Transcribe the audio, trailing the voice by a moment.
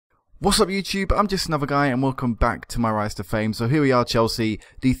What's up YouTube, I'm just another guy and welcome back to my rise to fame. So here we are, Chelsea,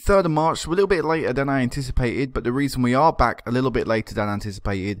 the 3rd of March, we're a little bit later than I anticipated, but the reason we are back a little bit later than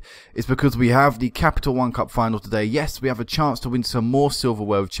anticipated is because we have the Capital One Cup final today. Yes, we have a chance to win some more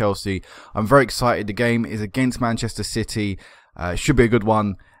silverware with Chelsea. I'm very excited. The game is against Manchester City. It should be a good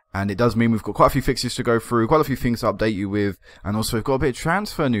one. And it does mean we've got quite a few fixtures to go through, quite a few things to update you with, and also we've got a bit of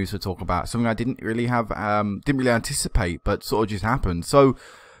transfer news to talk about. Something I didn't really anticipate, but sort of just happened. So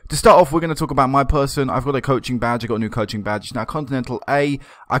to start off, we're going to talk about my person. I've got a coaching badge. I got a new coaching badge. Now, Continental A.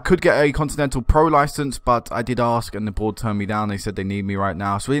 I could get a Continental Pro license, but I did ask, and the board turned me down. They said they need me right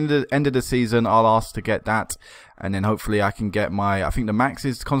now. So in the end of the season, I'll ask to get that, and then hopefully I can get my. I think the Max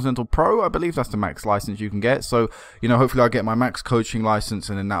is Continental Pro. I believe that's the Max license you can get. So hopefully I'll get my Max coaching license,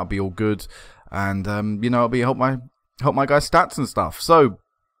 and then that'll be all good. And it'll be help my guys' stats and stuff. So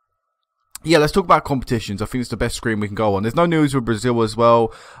yeah, let's talk about competitions. I think it's the best screen we can go on. There's no news with Brazil as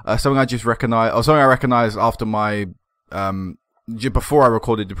well. Something I just recognized, or something I recognized after my before I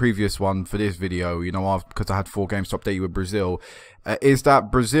recorded the previous one for this video, because I had 4 games to update you with Brazil, is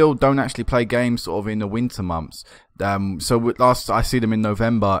that Brazil don't actually play games sort of in the winter months. So last I see them in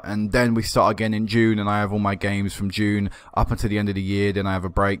November, and then we start again in June, and I have all my games from June up until the end of the year. Then I have a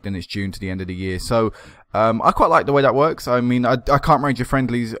break, then it's June to the end of the year. So I quite like the way that works. I mean, I can't arrange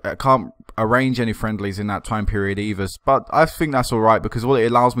friendlies. I can't arrange any friendlies in that time period either, but I think that's alright, because what it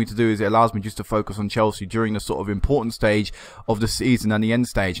allows me to do is it allows me just to focus on Chelsea during the sort of important stage of the season and the end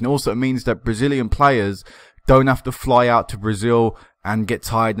stage. And also it means that Brazilian players don't have to fly out to Brazil and get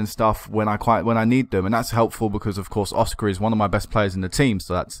tired and stuff when I need them, and that's helpful because of course Oscar is one of my best players in the team,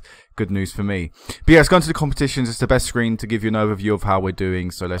 so that's good news for me. But yeah, let's go into the competitions. It's the best screen to give you an overview of how we're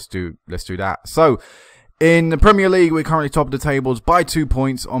doing, so let's do that. So in the Premier League, we're currently top of the tables by 2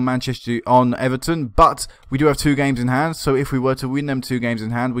 points on Everton, but we do have 2 games in hand. So if we were to win them 2 games in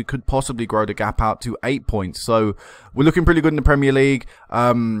hand, we could possibly grow the gap out to 8 points. So we're looking pretty good in the Premier League.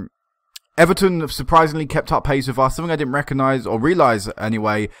 Everton have surprisingly kept up pace with us. Something I didn't recognise or realise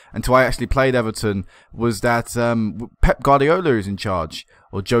anyway until I actually played Everton was that Pep Guardiola is in charge,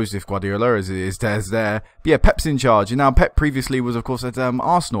 or Joseph Guardiola as it is there. But yeah, Pep's in charge. And now Pep previously was of course at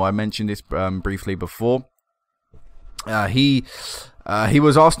Arsenal. I mentioned this briefly before. He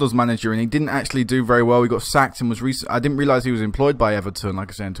was Arsenal's manager, and he didn't actually do very well. He got sacked and was I didn't realise he was employed by Everton,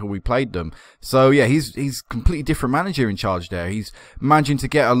 like I said, until we played them. So yeah, he's completely different manager in charge there. He's managing to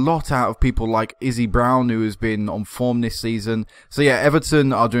get a lot out of people like Izzy Brown, who has been on form this season. So yeah,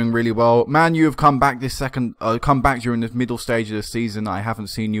 Everton are doing really well. Man, you have come back come back during the middle stage of the season. I haven't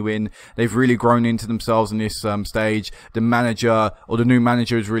seen you in. They've really grown into themselves in this stage. The manager, or the new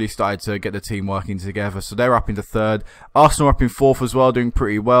manager, has really started to get the team working together. So they're up into 3rd. Arsenal are up in 4th as well, doing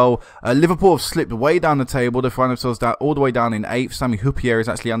pretty well. Liverpool have slipped way down the table. They find themselves down all the way down in 8th. Sami Hyypiä is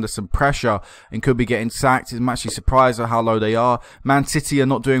actually under some pressure and could be getting sacked. I'm actually surprised at how low they are. Man City are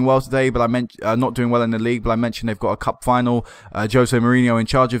not doing well today, but not doing well in the league. But I mentioned they've got a cup final. Jose Mourinho in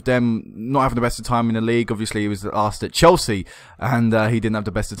charge of them, not having the best of time in the league. Obviously, he was last at Chelsea, and he didn't have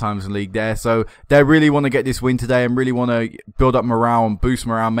the best of times in the league there. So they really want to get this win today and really want to build up morale and boost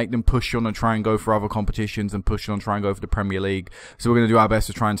morale, make them push on and try and go for other competitions and push on and try and go for the Premier League. So we're going to do our best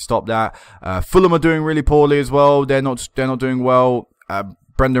to try and stop that. Fulham are doing really poorly as well. They're not doing well.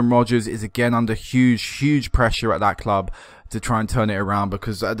 Brendan Rodgers is again under huge pressure at that club to try and turn it around,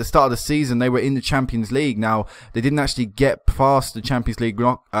 because at the start of the season they were in the Champions League. Now they didn't actually get past the Champions League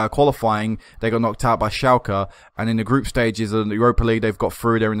qualifying. They got knocked out by Schalke, and in the group stages of the Europa League they've got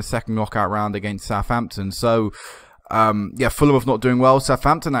through. They're in the 2nd knockout round against Southampton. So yeah, Fulham are not doing well.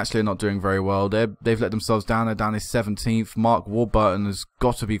 Southampton actually are not doing very well. They've let themselves down. They're down to 17th. Mark Warburton has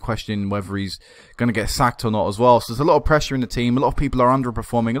got to be questioning whether he's going to get sacked or not as well. So there's a lot of pressure in the team. A lot of people are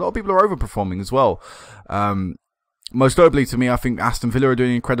underperforming. A lot of people are overperforming as well. Most notably to me, I think Aston Villa are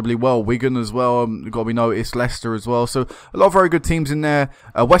doing incredibly well. Wigan as well, got to be noticed. Leicester as well. So a lot of very good teams in there.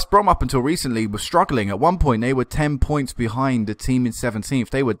 West Brom up until recently was struggling. At one point, they were 10 points behind the team in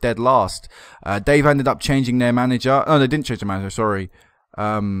 17th. They were dead last. They've ended up changing their manager. Oh, they didn't change the manager, sorry.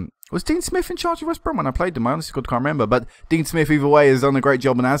 Was Dean Smith in charge of West Brom when I played them? I honestly can't remember. But Dean Smith, either way, has done a great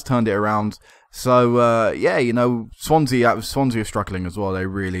job and has turned it around. So, yeah, Swansea are struggling as well. They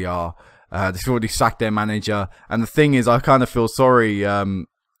really are. They've already sacked their manager, and the thing is, I kind of feel sorry. Oh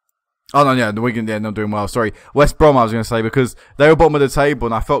no, yeah, the Wigan, they're not doing well. Sorry, West Brom, I was going to say, because they were bottom of the table,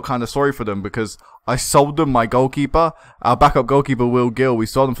 and I felt kind of sorry for them because I sold them my goalkeeper, our backup goalkeeper Will Gill. We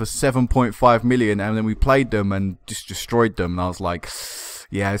sold them for 7.5 million, and then we played them and just destroyed them. And I was like,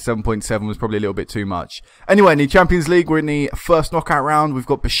 yeah, 7.7 was probably a little bit too much. Anyway, in the Champions League, we're in the first knockout round. We've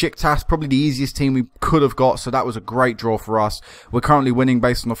got Besiktas, probably the easiest team we could have got, so that was a great draw for us. We're currently winning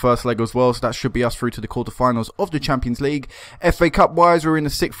based on the first leg as well, so that should be us through to the quarterfinals of the Champions League. FA Cup-wise, we're in the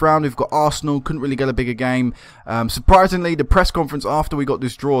 6th round. We've got Arsenal, couldn't really get a bigger game. Surprisingly, the press conference after we got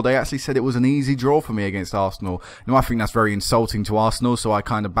this draw, they actually said it was an easy draw for me against Arsenal. Now, I think that's very insulting to Arsenal, so I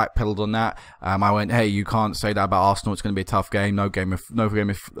kind of backpedaled on that. I went, hey, you can't say that about Arsenal. It's going to be a tough game. No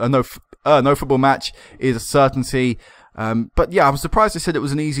football match is a certainty. But yeah, I was surprised they said it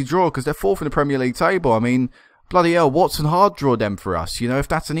was an easy draw because they're 4th in the Premier League table. I mean, bloody hell, Watson hard draw them for us. You know, if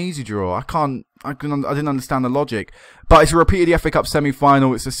that's an easy draw, I didn't understand the logic. But it's a repeat of the FA Cup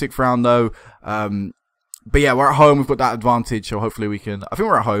semi-final. It's the 6th round though. But yeah, we're at home. We've got that advantage, so hopefully we can. I think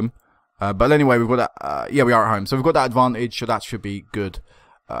we're at home. But anyway, we've got that. Yeah, we are at home, so we've got that advantage. So that should be good.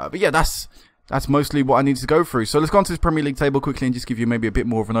 But yeah, that's mostly what I need to go through. So let's go on to this Premier League table quickly and just give you maybe a bit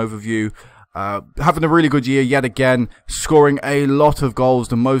more of an overview. Having a really good year yet again, scoring a lot of goals,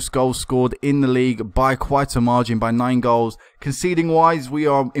 the most goals scored in the league by quite a margin, by 9 goals. Conceding wise, we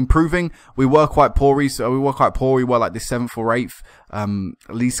are improving. We were quite poor. We were like the 7th or 8th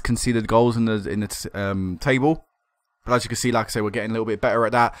least conceded goals in the table. But as you can see, like I say, we're getting a little bit better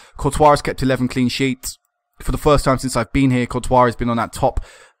at that. Courtois has kept 11 clean sheets for the first time since I've been here. Courtois has been on that top.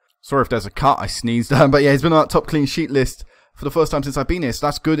 Sorry if there's a cut, I sneezed. But yeah, he's been on that top clean sheet list for the first time since I've been here. So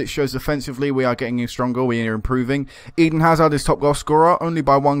that's good. It shows defensively we are getting stronger. We are improving. Eden Hazard is top goal scorer, only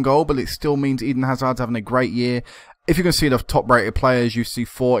by 1 goal, but it still means Eden Hazard's having a great year. If you can see the top rated players, you see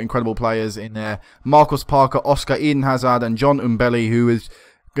 4 incredible players in there. Marcus Parker, Oscar, Eden Hazard, and John Umbelli, who has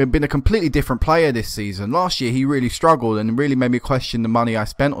been a completely different player this season. Last year, he really struggled and really made me question the money I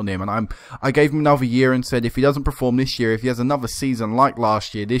spent on him. And I gave him another year and said, if he doesn't perform this year, if he has another season like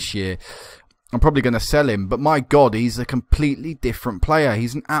last year, this year, I'm probably going to sell him. But my God, he's a completely different player.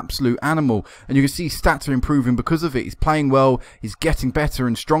 He's an absolute animal. And you can see stats are improving because of it. He's playing well. He's getting better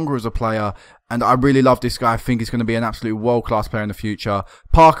and stronger as a player. And I really love this guy. I think he's going to be an absolute world-class player in the future.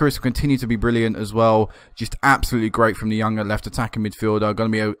 Parker is continue to be brilliant as well. Just absolutely great from the younger left attacking midfielder. Going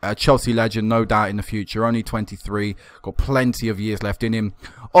to be a Chelsea legend, no doubt, in the future. Only 23. Got plenty of years left in him.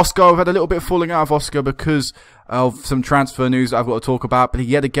 Oscar, I've had a little bit of falling out of Oscar because of some transfer news that I've got to talk about. But he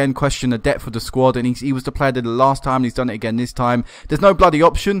yet again questioned the depth of the squad. And he was the player that the last time. And he's done it again this time. There's no bloody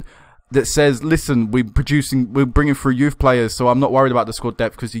option that says, listen, we're bringing through youth players, so I'm not worried about the squad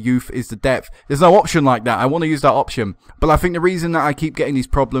depth because the youth is the depth. There's no option like that. I want to use that option. But I think the reason that I keep getting these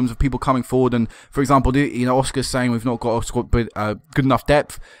problems of people coming forward and, for example, you know, Oscar's saying we've not got a squad good enough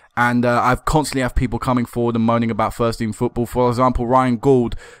depth, and I've constantly have people coming forward and moaning about first team football. For example, Ryan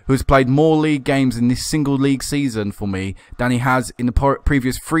Gould, who's played more league games in this single league season for me than he has in the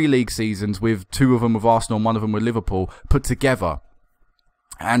previous 3 league seasons, with 2 of them with Arsenal and 1 of them with Liverpool put together.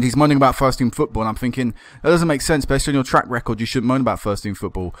 And he's moaning about first team football, and I'm thinking, that doesn't make sense. Based on your track record, you shouldn't moan about first team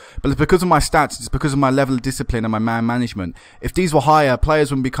football. But it's because of my stats, it's because of my level of discipline and my man management. If these were higher,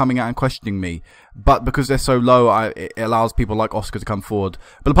 players wouldn't be coming out and questioning me. But because they're so low, it allows people like Oscar to come forward.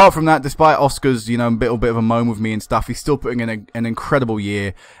 But apart from that, despite Oscar's, you know, a bit of a moan with me and stuff, he's still putting in an incredible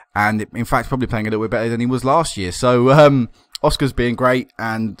year. And in fact, probably playing a little bit better than he was last year. So, Oscar's being great,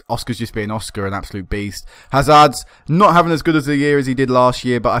 and Oscar's just being Oscar, an absolute beast. Hazard's not having as good as a year as he did last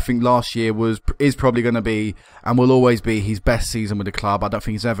year, but I think last year is probably going to be, and will always be, his best season with the club. I don't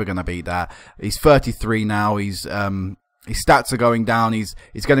think he's ever going to beat that. He's 33 now. His stats are going down. He's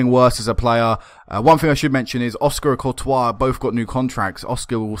getting worse as a player. One thing I should mention is Oscar and Courtois both got new contracts.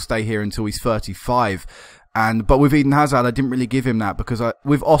 Oscar will stay here until he's 35. But with Eden Hazard, I didn't really give him that because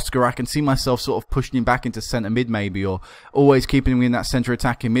with Oscar, I can see myself sort of pushing him back into centre mid maybe, or always keeping him in that centre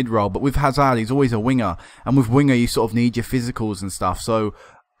attacking mid role. But with Hazard, he's always a winger, and with winger, you sort of need your physicals and stuff. So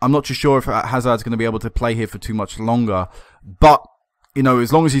I'm not too sure if Hazard's going to be able to play here for too much longer. But you know,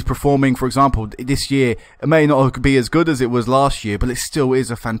 as long as he's performing, for example, this year, it may not be as good as it was last year, but it still is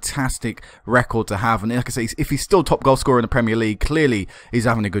a fantastic record to have. And like I say, if he's still top goal scorer in the Premier League, clearly he's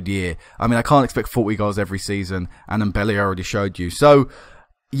having a good year. I mean, I can't expect 40 goals every season, and Mbele already showed you. So,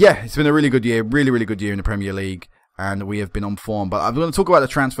 yeah, it's been a really good year, really good year in the Premier League, and we have been on form. But I'm going to talk about the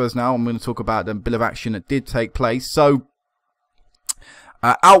transfers now. I'm going to talk about the bit of action that did take place. So,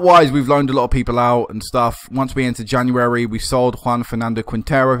 out-wise, we've loaned a lot of people out and stuff. Once we entered January, we sold Juan Fernando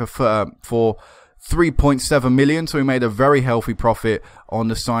Quintero for 3.7 million, so we made a very healthy profit on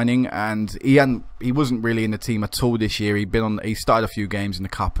the signing. And he wasn't really in the team at all this year. He started a few games in the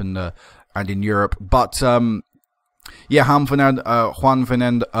cup and in Europe, but Yeah, Fernando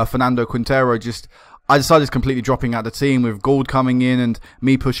Quintero just... I decided completely dropping out the team with Gould coming in and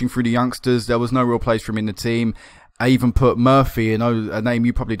me pushing through the youngsters. There was no real place for him in the team. I even put Murphy, you know, a name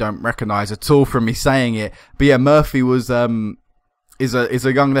you probably don't recognise at all from me saying it. But yeah, Murphy was is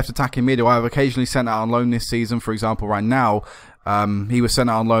a young left attacking mid who I have occasionally sent out on loan this season. For example, right now, he was sent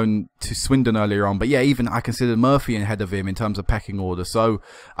out on loan to Swindon earlier on. But yeah, even I considered Murphy ahead of him in terms of pecking order. So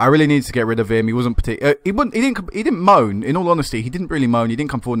I really needed to get rid of him. He wasn't particular. He didn't moan. In all honesty, he didn't really moan. He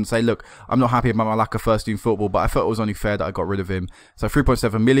didn't come forward and say, "Look, I'm not happy about my lack of first team football." But I felt it was only fair that I got rid of him. So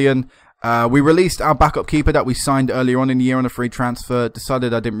 3.7 million. We released our backup keeper that we signed earlier on in the year on a free transfer.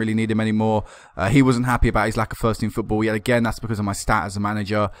 Decided I didn't really need him anymore. He wasn't happy about his lack of first team football. Yet again, that's because of my stat as a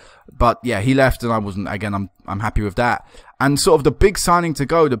manager. But yeah, he left and I wasn't. Again, I'm happy with that. And sort of the big signing to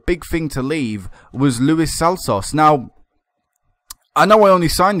go, the big thing to leave was Luis Salsos. Now, I know I only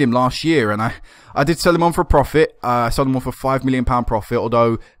signed him last year and I did sell him on for a profit. I sold him on for £5 million profit,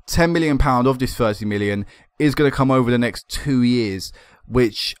 although £10 million of this 30 million is going to come over the next 2 years,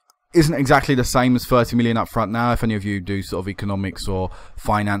 which isn't exactly the same as 30 million up front now. If any of you do sort of economics or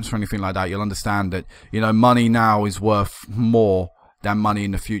finance or anything like that, you'll understand that, you know, money now is worth more than money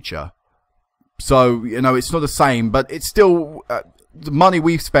in the future. So, you know, it's not the same, but it's still... the money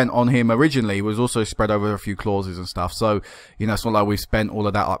we've spent on him originally was also spread over a few clauses and stuff. So, you know, it's not like we've spent all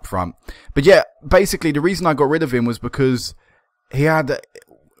of that up front. But yeah, basically the reason I got rid of him was because he had...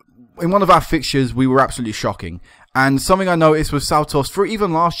 in one of our fixtures, we were absolutely shocking. And something I noticed with Saltos, for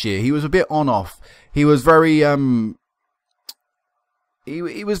even last year, he was a bit on-off. He was very...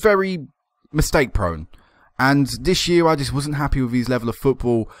 he was very mistake-prone. And this year, I just wasn't happy with his level of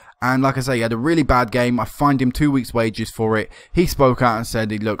football. And like I say, he had a really bad game. I fined him 2 weeks' wages for it. He spoke out and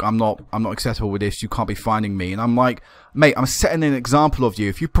said, "Look, I'm not acceptable with this. You can't be fining me." And I'm like, mate, I'm setting an example of you.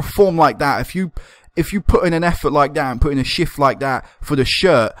 If you perform like that, if you put in an effort like that and put in a shift like that for the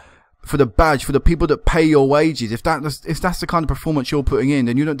shirt, for the badge, for the people that pay your wages, if that's the kind of performance you're putting in,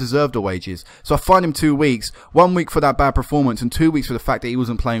 then you don't deserve the wages. So I fined him 2 weeks, 1 week for that bad performance, and 2 weeks for the fact that he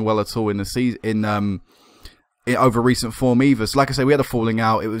wasn't playing well at all in the season, over recent form either. So like I say, we had a falling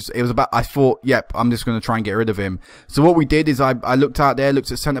out. It was about, I thought, yep, I'm just going to try and get rid of him. So what we did is I looked out there,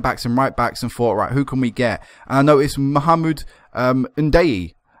 looked at centre backs and right backs and thought, right, who can we get? And I noticed Mohamed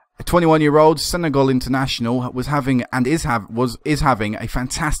Ndiaye, a 21-year-old Senegal international, was having and is having a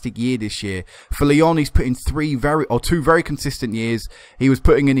fantastic year this year. For Lyon, he's put in two very consistent years. He was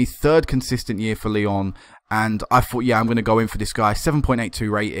putting in his third consistent year for Lyon. And I thought, yeah, I'm going to go in for this guy. 7.82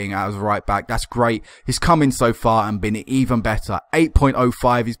 rating out of right back. That's great. He's come in so far and been even better.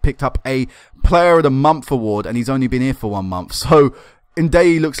 8.05. He's picked up a Player of the Month award and he's only been here for 1 month. So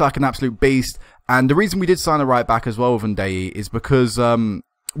Ndiaye looks like an absolute beast. And the reason we did sign a right back as well with Ndiaye is because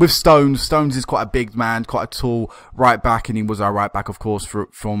with Stones is quite a big man, quite a tall right back, and he was our right back, of course,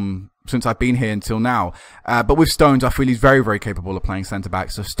 from since I've been here until now. But with Stones, I feel he's very, very capable of playing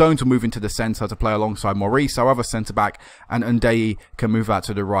centre-back. So Stones will move into the centre to play alongside Maurice, our other centre-back, and Ndiaye can move out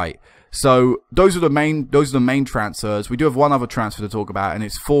to the right. So those are the main transfers. We do have one other transfer to talk about, and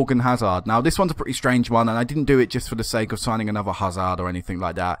it's Thorgan Hazard. Now, this one's a pretty strange one, and I didn't do it just for the sake of signing another Hazard or anything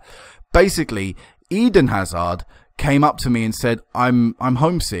like that. Basically, Eden Hazard came up to me and said, I'm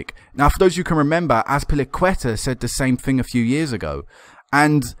homesick. Now, for those who can remember, Azpilicueta said the same thing a few years ago.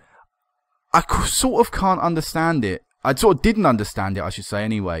 And I sort of can't understand it. I sort of didn't understand it, I should say,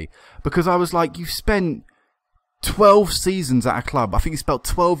 anyway. Because I was like, you've spent 12 seasons at a club. I think you spent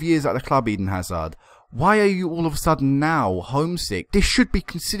 12 years at the club, Eden Hazard. Why are you all of a sudden now homesick? This should be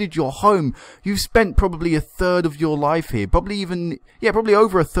considered your home. You've spent probably a third of your life here. Probably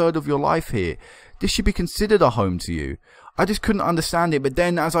over a third of your life here. This should be considered a home to you. I just couldn't understand it. But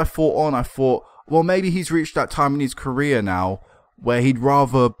then as I thought on, I thought, well, maybe he's reached that time in his career now where he'd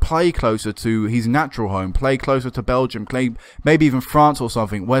rather play closer to his natural home, play closer to Belgium, play maybe even France or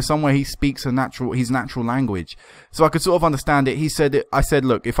something, where somewhere he speaks his natural language. So I could sort of understand it. I said,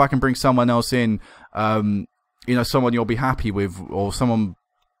 look, if I can bring someone else in, you know, someone you'll be happy with, or someone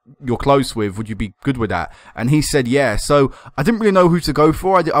you're close with, would you be good with that? And he said yeah. So I didn't really know who to go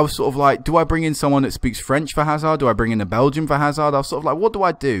for. I was sort of like, do I bring in someone that speaks French for Hazard? Do I bring in a Belgian for Hazard? I was sort of like, what do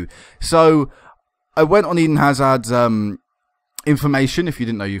I do? So I went on Eden Hazard's information. If you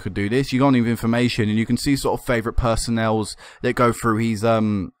didn't know you could do this, you go on information and you can see sort of favourite personnels that go through his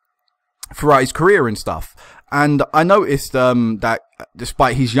throughout his career and stuff. And I noticed that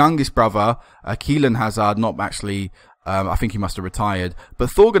despite his youngest brother, Kylian Hazard, not actually, I think he must have retired, but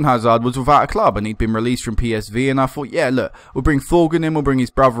Thorgan Hazard was without a club and he'd been released from PSV. And I thought, yeah, look, we'll bring Thorgan in, we'll bring his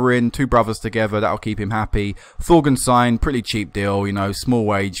brother in, two brothers together, that'll keep him happy. Thorgan signed, pretty cheap deal, you know, small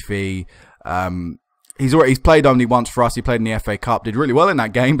wage fee. He's played only once for us. He played in the FA Cup, did really well in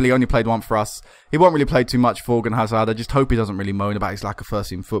that game, but he only played once for us. He won't really play too much for Eden Hazard. I just hope he doesn't really moan about his lack of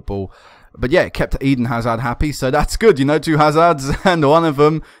first-team football. But yeah, it kept Eden Hazard happy, so that's good. You know, 2 Hazards, and one of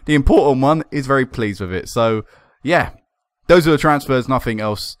them, the important one, is very pleased with it. So yeah, those are the transfers. Nothing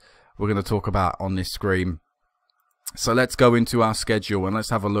else we're going to talk about on this screen. So let's go into our schedule and let's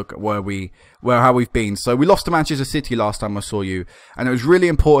have a look at how we've been. So we lost to Manchester City last time I saw you, and it was really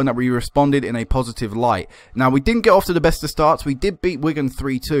important that we responded in a positive light. Now, we didn't get off to the best of starts. We did beat Wigan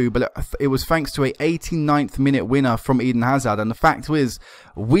 3-2, but it was thanks to a 89th minute winner from Eden Hazard. And the fact is,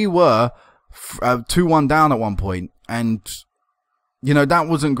 we were 2-1 down at one point, and you know, that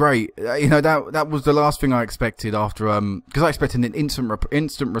wasn't great. You know, that was the last thing I expected after, because I expected an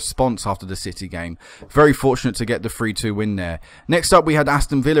instant response after the City game. Very fortunate to get the 3-2 win there. Next up, we had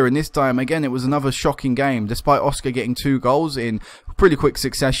Aston Villa, and this time, again, it was another shocking game. Despite Oscar getting 2 goals in pretty quick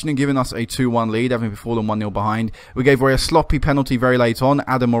succession and giving us a 2-1 lead, having fallen 1-0 behind, we gave away a sloppy penalty very late on.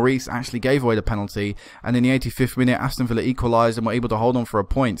 Adam Maurice actually gave away the penalty, and in the 85th minute, Aston Villa equalised and were able to hold on for a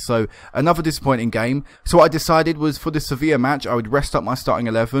point. So, another disappointing game. So what I decided was, for the Sevilla match, I would rest up my starting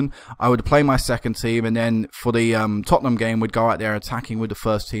 11. I would play my second team, and then for the Tottenham game, we'd go out there attacking with the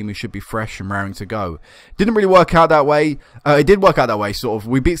first team, who should be fresh and raring to go. Didn't really work out that way. It did work out that way, sort of.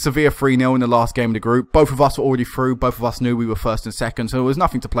 We beat Sevilla 3-0 in the last game of the group. Both of us were already through. Both of us knew we were first and second, so there was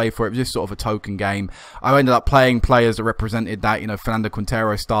nothing to play for. It was just sort of a token game. I ended up playing players that represented that. You know, Fernando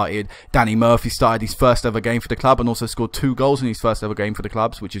Quintero started. Danny Murphy started his first ever game for the club and also scored 2 goals in his first ever game for the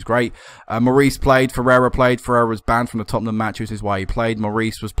clubs, which is great. Maurice played. Ferreira played. Ferreira was banned from the Tottenham match, which is why he played.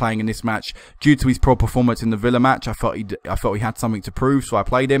 Maurice was playing in this match due to his poor performance in the Villa match. I felt he had something to prove, so I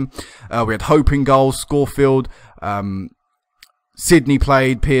played him. We had Hope in goals, Scorefield, Sydney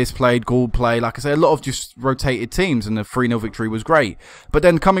played, Pearce played, Gould played. Like I say, a lot of just rotated teams, and the 3-0 victory was great. But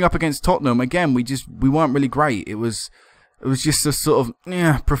then coming up against Tottenham, again, we weren't really great. It was just a sort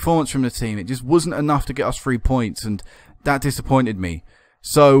of performance from the team. It just wasn't enough to get us 3 points, and that disappointed me.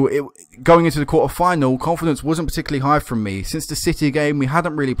 So, going into the quarter-final, confidence wasn't particularly high from me. Since the City game, we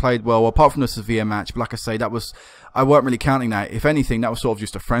hadn't really played well, apart from the Sevilla match. But like I say, I weren't really counting that. If anything, that was sort of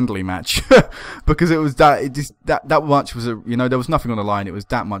just a friendly match. Because that much was there was nothing on the line. It was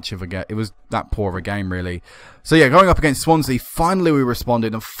that much of a game. It was that poor of a game, really. So yeah, going up against Swansea, finally we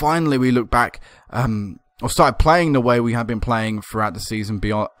responded, and finally we looked back, or started playing the way we had been playing throughout the season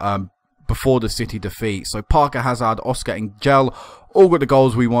before the City defeat. So Parker, Hazard, Oscar, and Gel all got the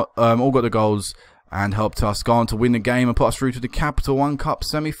goals we want. All got the goals and helped us go on to win the game and put us through to the Capital One Cup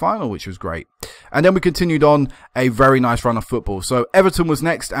semi-final, which was great. And then we continued on a very nice run of football. So Everton was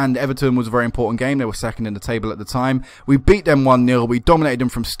next, and Everton was a very important game. They were second in the table at the time. We beat them 1-0. We dominated them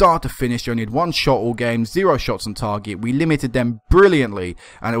from start to finish. They only had 1 shot all game, 0 shots on target. We limited them brilliantly,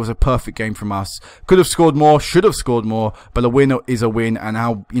 and it was a perfect game from us. Could have scored more, should have scored more, but a win is a win. And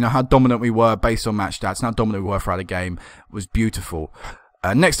how dominant we were based on match stats, and how dominant we were throughout the game was beautiful.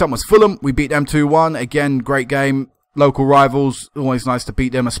 Next up was Fulham. We beat them 2-1. Again, great game. Local rivals, always nice to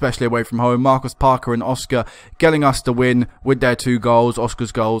beat them, especially away from home. Marcus Parker and Oscar getting us the win with their 2 goals.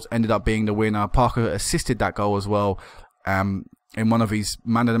 Oscar's goals ended up being the winner. Parker assisted that goal as well in one of his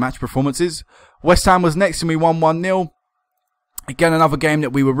man-of-the-match performances. West Ham was next, and we won 1-0. Again, another game that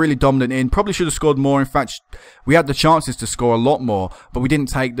we were really dominant in. Probably should have scored more. In fact, we had the chances to score a lot more, but we didn't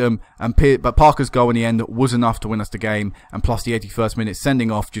take them. But Parker's goal in the end was enough to win us the game. And plus the 81st minute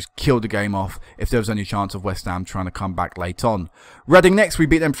sending off just killed the game off if there was any chance of West Ham trying to come back late on. Reading next, we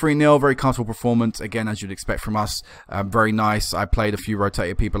beat them 3-0. Very comfortable performance. Again, as you'd expect from us. Very nice. I played a few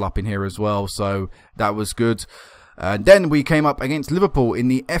rotated people up in here as well, so that was good. Then we came up against Liverpool in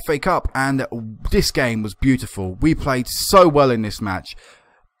the FA Cup, and this game was beautiful. We played so well in this match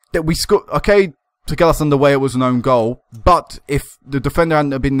that we scored. Okay, to get us underway, it was an own goal. But if the defender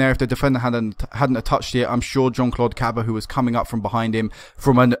hadn't been there, if the defender hadn't touched it, I'm sure Jean-Claude Cabba, who was coming up from behind him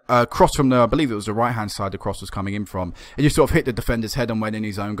from a cross from I believe it was the right-hand side the cross was coming in from. It just sort of hit the defender's head and went in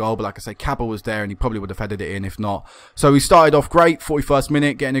his own goal. But like I say, Cabba was there, and he probably would have headed it in if not. So we started off great, 41st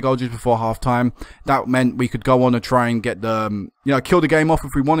minute, getting a goal just before half-time. That meant we could go on and try and get the, kill the game off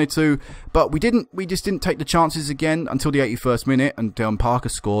if we wanted to. But we didn't. We just didn't take the chances again until the 81st minute, and Parker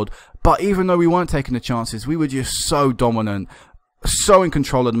scored. But even though we weren't taking the chances, we were just so dominant, so in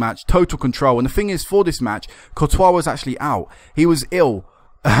control of the match, total control. And the thing is, for this match, Courtois was actually out. He was ill.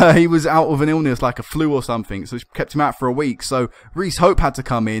 He was out with an illness like a flu or something, so it kept him out for a week. So Reece Hope had to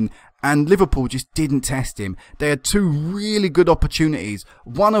come in, and Liverpool just didn't test him. They had 2 really good opportunities.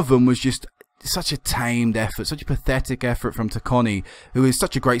 One of them was just such a tamed effort, such a pathetic effort from Takoni, who is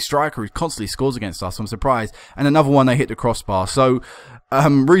such a great striker who constantly scores against us. I'm surprised. And another one, they hit the crossbar. So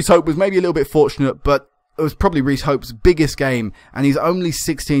Reece Hope was maybe a little bit fortunate, but was probably Reece Hope's biggest game, and he's only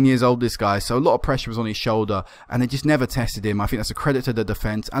 16 years old, this guy, so a lot of pressure was on his shoulder, and they just never tested him. I think that's a credit to the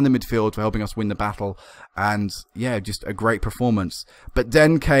defence and the midfield for helping us win the battle, and yeah, just a great performance. But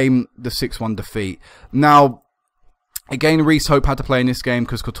then came the 6-1 defeat. Now, again, Reece Hope had to play in this game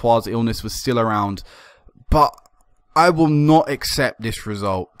because Courtois' illness was still around, but I will not accept this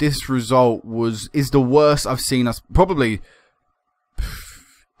result. This result is the worst I've seen us, probably.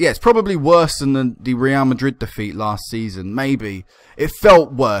 Yeah, it's probably worse than the Real Madrid defeat last season. Maybe. It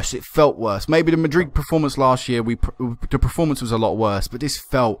felt worse. It felt worse. Maybe the Madrid performance last year, the performance was a lot worse. But this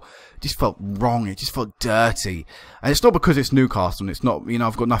just felt wrong. It just felt dirty. And it's not because it's Newcastle. And it's not, you know,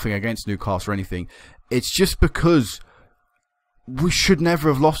 I've got nothing against Newcastle or anything. It's just because we should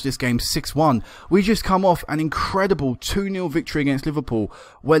never have lost this game 6-1. We just come off an incredible 2-0 victory against Liverpool,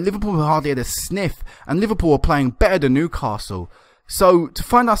 where Liverpool hardly had a sniff. And Liverpool were playing better than Newcastle. So, to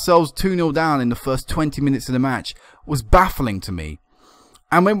find ourselves 2-0 down in the first 20 minutes of the match was baffling to me.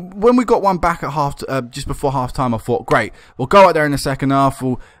 And when we got one back at just before half-time, I thought, great, we'll go out there in the second half,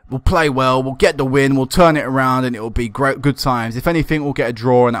 we'll play well, we'll get the win, we'll turn it around, and it'll be good times. If anything, we'll get a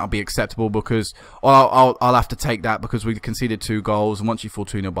draw, and that'll be acceptable, because I'll have to take that because we conceded 2 goals, and once you fall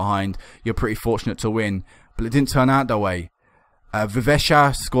 2-0 behind, you're pretty fortunate to win. But it didn't turn out that way.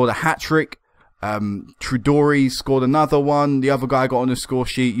 Vivesha scored a hat-trick. Trudori scored another one. The other guy got on the score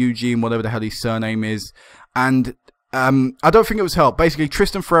sheet, Eugene, whatever the hell his surname is. And I don't think it was helped. Basically,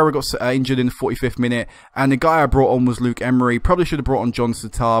 Tristan Ferreira got injured in the 45th minute, and the guy I brought on was Luke Emery. Probably should have brought on John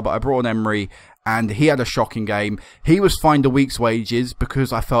Sitar, but I brought on Emery, and he had a shocking game. He was fined a week's wages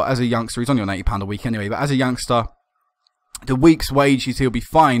because I felt, as a youngster, he's only on £80 a week anyway, but as a youngster, the week's wages he'll be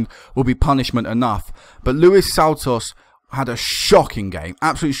fined will be punishment enough. But Luis Santos had a shocking game,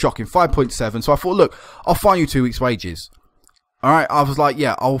 absolutely shocking, 5.7. So I thought, look, I'll fine you 2 weeks' wages. All right, I was like,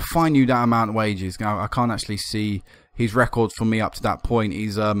 yeah, I'll fine you that amount of wages. Now, I can't actually see his record for me up to that point.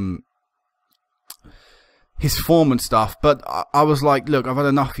 He's his form and stuff. But I was like, look, I've had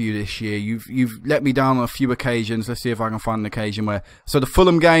enough of you this year. You've let me down on a few occasions. Let's see if I can find an occasion where. So the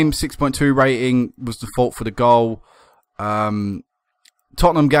Fulham game, 6.2 rating, was the fault for the goal. Tottenham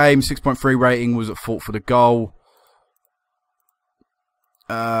game, 6.3 rating, was at fault for the goal.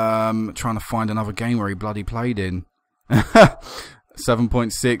 Trying to find another game where he bloody played in.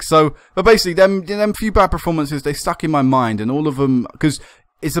 7.6. So, but basically, them few bad performances, they stuck in my mind, and all of them, because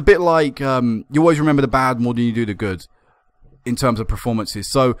it's a bit like you always remember the bad more than you do the good in terms of performances.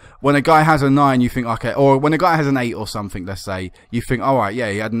 So when a guy has a 9, you think, okay, or when a guy has an 8 or something, let's say, you think, all right, yeah,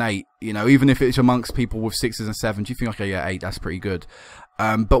 he had an 8. You know, even if it's amongst people with 6s and 7s, you think, okay, yeah, 8, that's pretty good.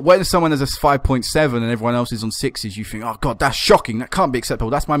 But when someone has a 5.7 and everyone else is on 6s, you think, oh God, that's shocking. That can't be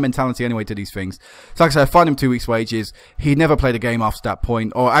acceptable. That's my mentality anyway to these things. So like I said, I fined him 2 weeks' wages. He never played a game after that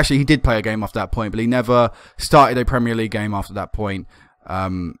point. Or actually, he did play a game after that point, but he never started a Premier League game after that point.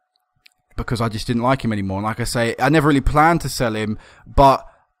 Because I just didn't like him anymore. And like I say, I never really planned to sell him, but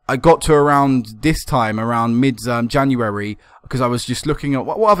I got to around this time, around mid-January, because I was just looking at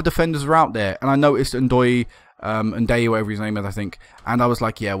what other defenders are out there. And I noticed Ndoye, Ndoye, whatever his name is, I think. And I was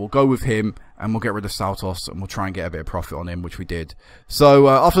like, yeah, we'll go with him, and we'll get rid of Santos, and we'll try and get a bit of profit on him, which we did. So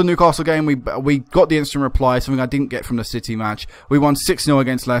after the Newcastle game, we got the instant reply, something I didn't get from the City match. We won 6-0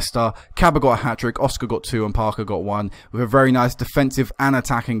 against Leicester. Cabba got a hat-trick, Oscar got 2, and Parker got 1, with a very nice defensive and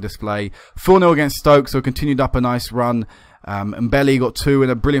attacking display. 4-0 against Stoke, so continued up a nice run. Mbele got 2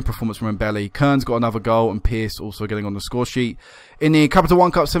 and a brilliant performance from Mbele. Kearns got another goal, and Pearce also getting on the score sheet. In the Capital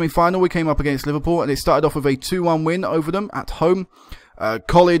One Cup semi-final, we came up against Liverpool, and it started off with a 2-1 win over them at home.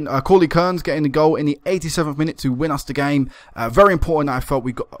 Corley Kearns getting the goal in the 87th minute to win us the game. Very important. I felt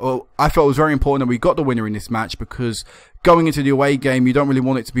it was very important that we got the winner in this match, because going into the away game, you don't really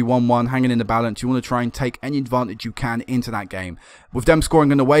want it to be 1-1 hanging in the balance. You want to try and take any advantage you can into that game. With them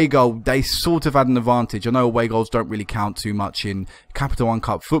scoring an away goal, they sort of had an advantage. I know away goals don't really count too much in Capital One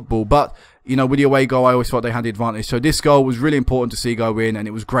Cup football, but you know, with the away goal, I always thought they had the advantage. So this goal was really important to see go in, and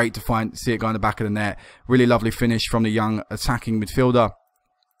it was great to see it go in the back of the net. Really lovely finish from the young attacking midfielder.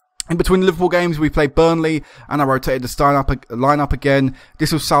 In between the Liverpool games, we played Burnley, and I rotated the lineup again.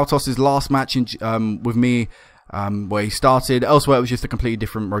 This was Santos' last match with me, where he started. Elsewhere, it was just a completely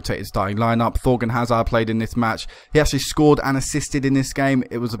different rotated starting lineup. Thorgan Hazard played in this match. He actually scored and assisted in this game.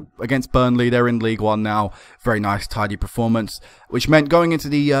 It was against Burnley. They're in League One now. Very nice, tidy performance, which meant going into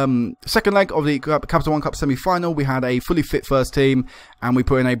the second leg of the Capital One Cup semi-final, we had a fully fit first team, and we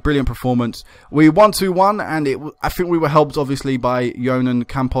put in a brilliant performance. We won 2-1, and I think we were helped, obviously, by Jonan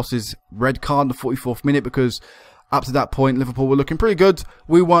Campos' red card in the 44th minute, because up to that point, Liverpool were looking pretty good.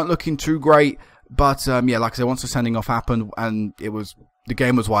 We weren't looking too great. But, yeah, like I said, once the sending off happened, and it was the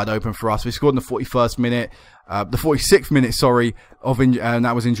game was wide open for us. We scored in the 41st minute, the 46th minute, sorry, and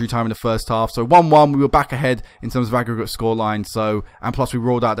that was injury time in the first half. So 1-1, we were back ahead in terms of aggregate scoreline. So, and plus we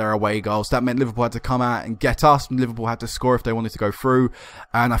rolled out their away goals. That meant Liverpool had to come out and get us, and Liverpool had to score if they wanted to go through.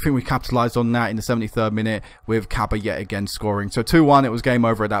 And I think we capitalised on that in the 73rd minute with Kaba yet again scoring. So 2-1, it was game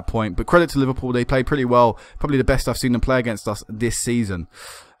over at that point. But credit to Liverpool, they played pretty well. Probably the best I've seen them play against us this season.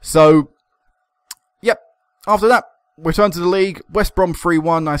 So, yep, after that, return to the league. West Brom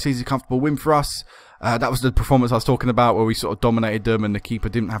 3-1. Nice, easy, comfortable win for us. That was the performance I was talking about, where we sort of dominated them and the keeper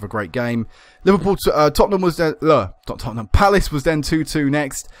didn't have a great game. Liverpool, Tottenham was then, not Tottenham, Palace was then 2-2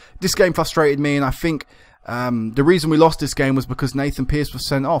 next. This game frustrated me, and I think the reason we lost this game was because Nathan Pearce was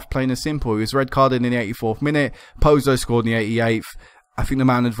sent off, plain and simple. He was red carded in the 84th minute. Pozo scored in the 88th. I think the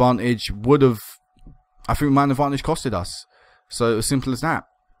man advantage costed us. So it was simple as that.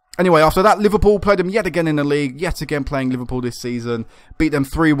 Anyway, after that, Liverpool played them yet again in the league, yet again playing Liverpool this season. Beat them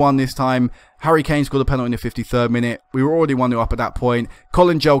 3-1 this time. Harry Kane scored a penalty in the 53rd minute. We were already 1-0 up at that point.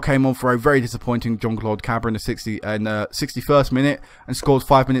 Colin Joel came on for a very disappointing Jean-Claude Cabra in the 61st minute and scored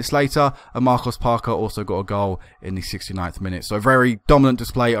 5 minutes later. And Marcos Parker also got a goal in the 69th minute. So a very dominant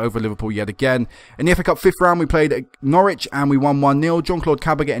display over Liverpool yet again. In the FA Cup 5th round, we played Norwich and we won 1-0. Jean-Claude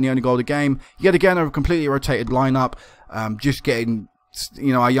Cabra getting the only goal of the game. Yet again, a completely rotated lineup. Just getting,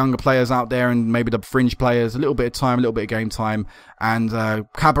 you know, our younger players out there and maybe the fringe players a little bit of time, a little bit of game time. And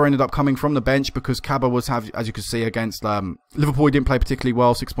Kaba ended up coming from the bench because Kaba was, as you can see, against Liverpool. He didn't play particularly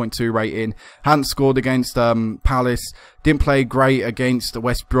well, 6.2 rating. Hadn't scored against Palace. Didn't play great against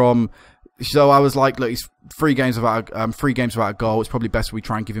West Brom. So I was like, look, he's 3 games without a goal. It's probably best we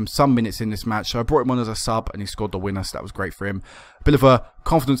try and give him some minutes in this match. So I brought him on as a sub and he scored the winner. So that was great for him. A bit of a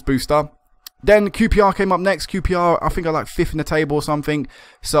confidence booster. Then QPR came up next. QPR, I think, are like 5th in the table or something.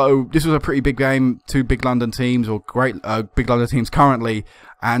 So this was a pretty big game. 2 big London teams, or great big London teams currently.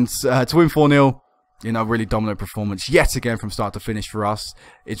 And to win 4-0, you know, really dominant performance yet again from start to finish for us.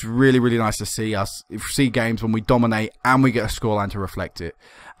 It's really, really nice to see games when we dominate and we get a scoreline to reflect it.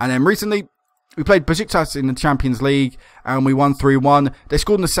 And then recently, we played Besiktas in the Champions League and we won 3-1. They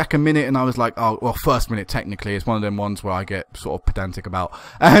scored in the 2nd minute and I was like, oh, well, 1st minute technically. It's one of them ones where I get sort of pedantic about.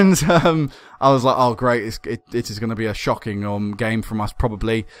 And I was like, oh, great. It is going to be a shocking game from us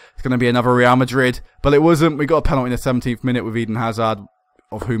probably. It's going to be another Real Madrid. But it wasn't. We got a penalty in the 17th minute with Eden Hazard,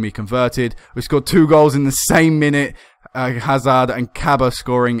 of whom he converted. We scored 2 goals in the same minute. Hazard and Kaba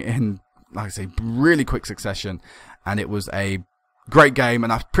scoring in, like I say, really quick succession. And it was a great game,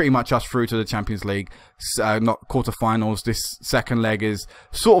 and that's pretty much us through to the Champions League, not quarterfinals. This second leg is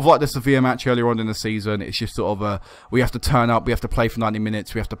sort of like the Sevilla match earlier on in the season. It's just sort of we have to turn up, we have to play for 90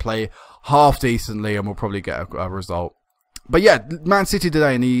 minutes, we have to play half decently, and we'll probably get a result. But yeah, Man City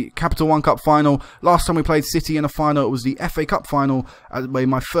today in the Capital One Cup final. Last time we played City in a final, it was the FA Cup final,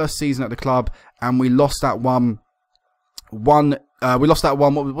 my first season at the club, and we lost that one. We lost that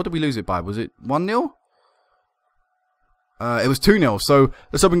one. What did we lose it by? Was it 1-0? It was 2-0, so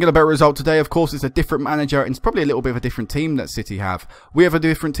let's hope we can get a better result today. Of course, it's a different manager, and it's probably a little bit of a different team that City have. We have a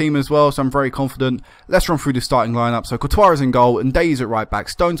different team as well, so I'm very confident. Let's run through the starting lineup. So Courtois is in goal, and Days at right back.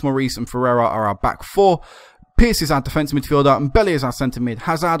 Stones, Maurice, and Ferreira are our back 4. Pearce is our defensive midfielder, and Belly is our centre mid.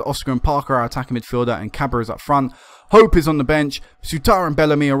 Hazard, Oscar, and Parker are our attacking midfielder, and Kaba is up front. Hope is on the bench. Sutar and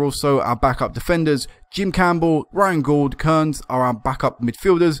Bellamy are also our backup defenders. Jim Campbell, Ryan Gould, Kearns are our backup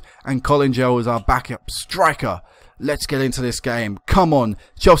midfielders, and Colin Joel is our backup striker. Let's get into this game. Come on.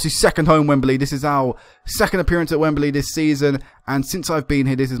 Chelsea's 2nd home Wembley. This is our 2nd appearance at Wembley this season. And since I've been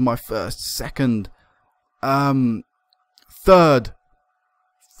here, this is my 1st, 2nd, 3rd,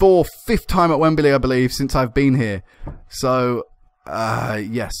 4th, 5th time at Wembley, I believe, since I've been here. So,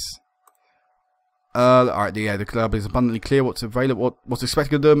 yes. Alright, yeah, the club is abundantly clear what's available, what's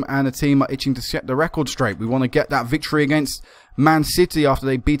expected of them, and the team are itching to set the record straight. We want to get that victory against Man City after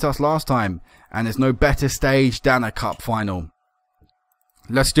they beat us last time. And there's no better stage than a cup final.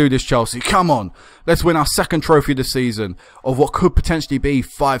 Let's do this, Chelsea. Come on. Let's win our 2nd trophy of the season of what could potentially be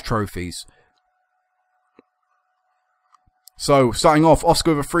 5 trophies. So, starting off,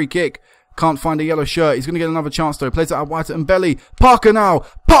 Oscar with a free kick. Can't find a yellow shirt. He's going to get another chance, though. Plays it out wide and Belly. Parker now.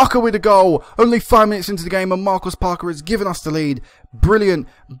 Parker with a goal. Only 5 minutes into the game, and Marcos Parker has given us the lead. Brilliant,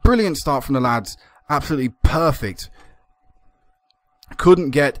 brilliant start from the lads. Absolutely perfect. Couldn't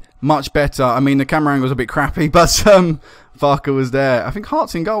get much better. I mean, the camera angle was a bit crappy, but Parker was there. I think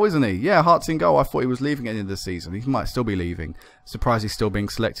Hart's in goal, isn't he? Yeah, Hart's in goal. I thought he was leaving at the end of the season. He might still be leaving. Surprised he's still being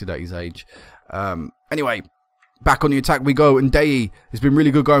selected at his age. Anyway, back on the attack we go. And Ndeye has been really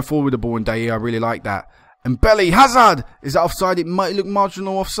good going forward with the ball. And Ndeye, I really like that. And Belly, Hazard! Is that offside? It might look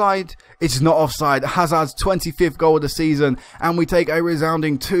marginal offside. It's not offside. Hazard's 25th goal of the season. And we take a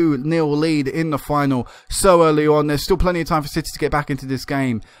resounding 2-0 lead in the final so early on. There's still plenty of time for City to get back into this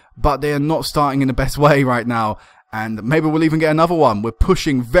game. But they are not starting in the best way right now. And maybe we'll even get another one. We're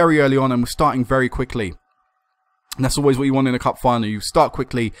pushing very early on and we're starting very quickly. And that's always what you want in a cup final. You start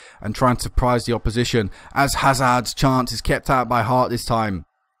quickly and try and surprise the opposition. As Hazard's chance is kept out by Hart this time.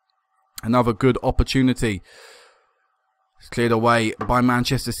 Another good opportunity. It's cleared away by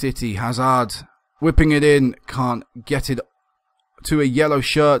Manchester City. Hazard whipping it in. Can't get it to a yellow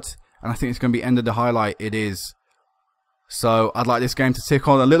shirt. And I think it's going to be end of the highlight. It is. So I'd like this game to tick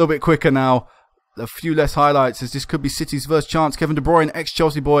on a little bit quicker now. A few less highlights as this could be City's first chance. Kevin De Bruyne,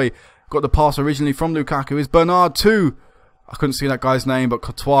 ex-Chelsea boy, got the pass originally from Lukaku. Is Bernard too? I couldn't see that guy's name, but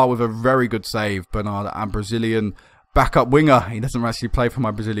Courtois with a very good save. Bernard, a Brazilian backup winger. He doesn't actually play for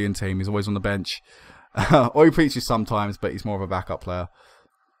my Brazilian team. He's always on the bench. Or he preaches sometimes, but he's more of a backup player.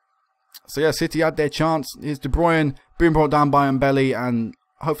 So yeah, City had their chance. Here's De Bruyne being brought down by Mbele, and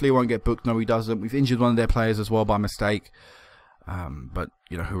hopefully he won't get booked. No, he doesn't. We've injured one of their players as well by mistake. But,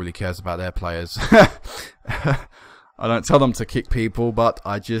 you know, who really cares about their players? I don't tell them to kick people, but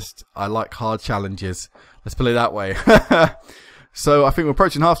I like hard challenges. Let's put it that way. So I think we're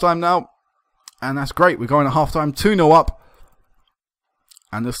approaching half-time now. And that's great. We're going at half-time 2-0 up.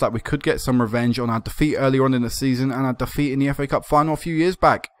 And looks like we could get some revenge on our defeat earlier on in the season and our defeat in the FA Cup final a few years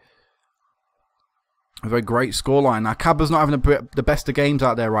back. A very great scoreline. Now, Caba's not having the best of games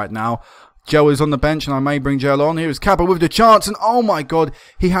out there right now. Joe is on the bench, and I may bring Joe on. Here is Caba with the chance, and oh my god,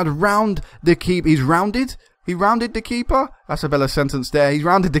 he had round the keeper. He's rounded. He rounded the keeper. That's a better sentence there. He's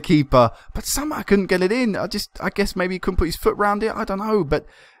rounded the keeper, but somehow couldn't get it in. I guess maybe he couldn't put his foot round it. I don't know, but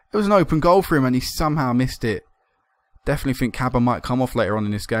it was an open goal for him, and he somehow missed it. Definitely think Caba might come off later on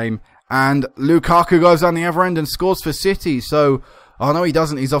in this game. And Lukaku goes down the other end and scores for City. So, oh no, he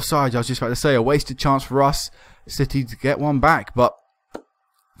doesn't. He's offside. I was just about to say, a wasted chance for us, City, to get one back. But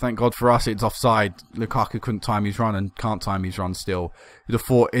thank God for us, it's offside. Lukaku couldn't time his run and can't time his run still. You'd have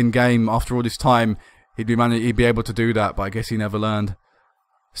thought in game, after all this time, he'd be able to do that. But I guess he never learned.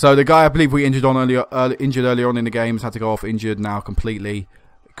 So the guy I believe we injured earlier on in the game has had to go off injured now completely.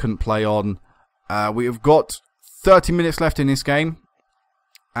 Couldn't play on. We have got 30 minutes left in this game,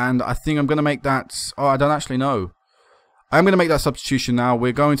 and I think I'm going to make that. Oh, I don't actually know. I'm going to make that substitution now.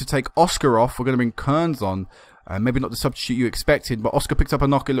 We're going to take Oscar off. We're going to bring Kearns on. Maybe not the substitute you expected, but Oscar picked up a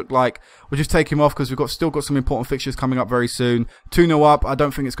knock, it looked like. We'll just take him off because we've still got some important fixtures coming up very soon. 2-0 up. I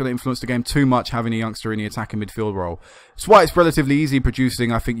don't think it's going to influence the game too much having a youngster in the attacking midfield role. It's why it's relatively easy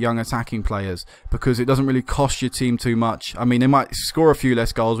producing, I think, young attacking players, because it doesn't really cost your team too much. I mean, they might score a few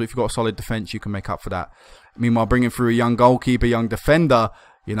less goals, but if you've got a solid defence, you can make up for that. Meanwhile, bringing through a young goalkeeper, young defender,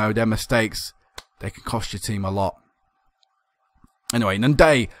 you know, their mistakes, they can cost your team a lot. Anyway,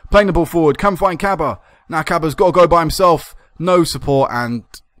 Nande playing the ball forward. Come find Caba. Now Caba's got to go by himself. No support, and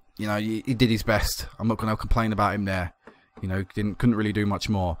you know he did his best. I'm not going to complain about him there. You know, couldn't really do much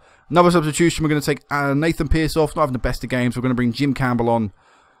more. Another substitution. We're going to take Nathan Pearce off. Not having the best of games. We're going to bring Jim Campbell on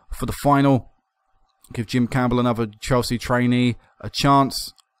for the final. Give Jim Campbell, another Chelsea trainee, a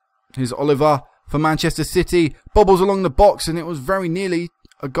chance. Here's Oliver for Manchester City. Bobbles along the box, and it was very nearly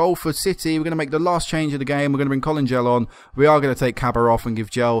a goal for City. We're going to make the last change of the game. We're going to bring Colin Gell on. We are going to take Caba off and give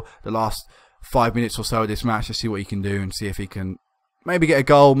Gell the last 5 minutes or so of this match to see what he can do and see if he can maybe get a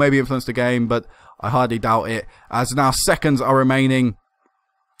goal, maybe influence the game, but I hardly doubt it. As now seconds are remaining.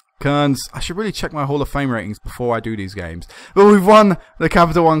 Kearns, I should really check my Hall of Fame ratings before I do these games. But we've won the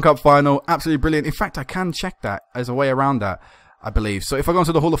Capital One Cup final. Absolutely brilliant. In fact, I can check that as a way around that, I believe. So if I go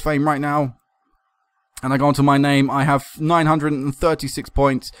into the Hall of Fame right now, and I go onto my name, I have 936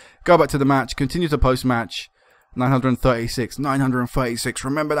 points. Go back to the match, continue to post-match. 936, 936.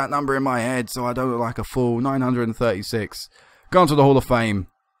 Remember that number in my head so I don't look like a fool. 936. Go onto the Hall of Fame.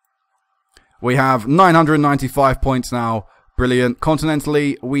 We have 995 points now. Brilliant.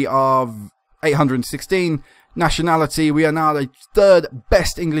 Continentally, we are 816. Nationality, we are now the third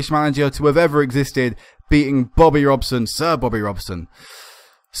best English manager to have ever existed, beating Bobby Robson, Sir Bobby Robson.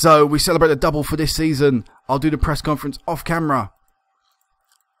 So we celebrate a double for this season. I'll do the press conference off camera.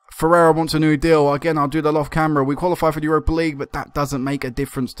 Ferreira wants a new deal. Again, I'll do that off camera. We qualify for the Europa League, but that doesn't make a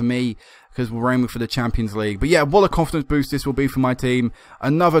difference to me because we're aiming for the Champions League. But yeah, what a confidence boost this will be for my team.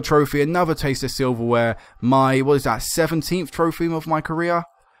 Another trophy, another taste of silverware. My, what is that, 17th trophy of my career?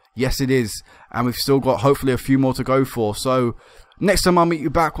 Yes, it is. And we've still got hopefully a few more to go for. So next time I'll meet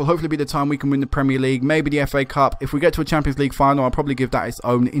you back will hopefully be the time we can win the Premier League, maybe the FA Cup. If we get to a Champions League final, I'll probably give that its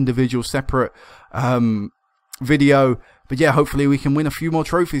own individual separate video. But yeah, hopefully we can win a few more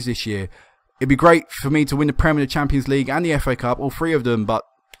trophies this year. It'd be great for me to win the Premier, the Champions League and the FA Cup, all three of them, but,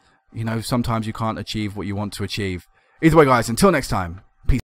 you know, sometimes you can't achieve what you want to achieve. Either way, guys, until next time.